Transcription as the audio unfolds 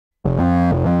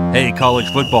Hey,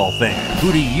 college football fan,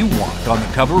 who do you want on the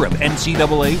cover of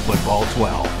NCAA Football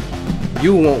 12?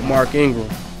 You want Mark Ingram.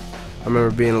 I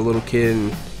remember being a little kid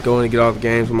and going to get all the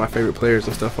games with my favorite players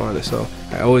and stuff on it. So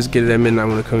I always get it at midnight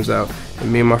when it comes out.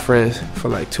 And me and my friends, for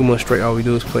like 2 months straight, all we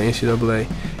do is play NCAA.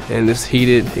 And it's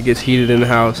heated. It gets heated in the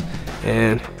house.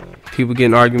 And people get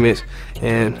in arguments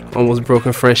and almost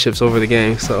broken friendships over the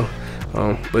game. So,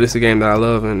 but it's a game that I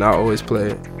love and I always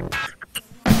play it.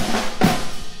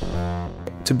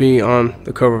 To be on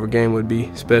the cover of a game would be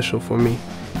special for me,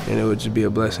 and it would just be a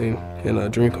blessing and a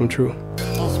dream come true.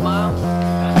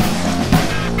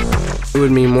 It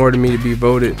would mean more to me to be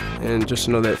voted and just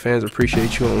to know that fans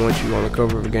appreciate you and want you on the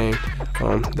cover of a game.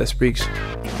 That speaks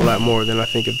a lot more than I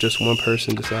think if just one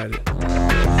person decided.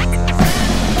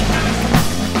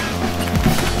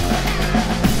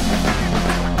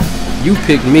 You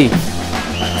picked me.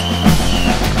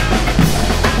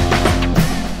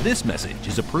 This message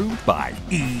is approved by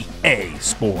EA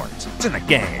Sports. It's in the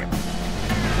game.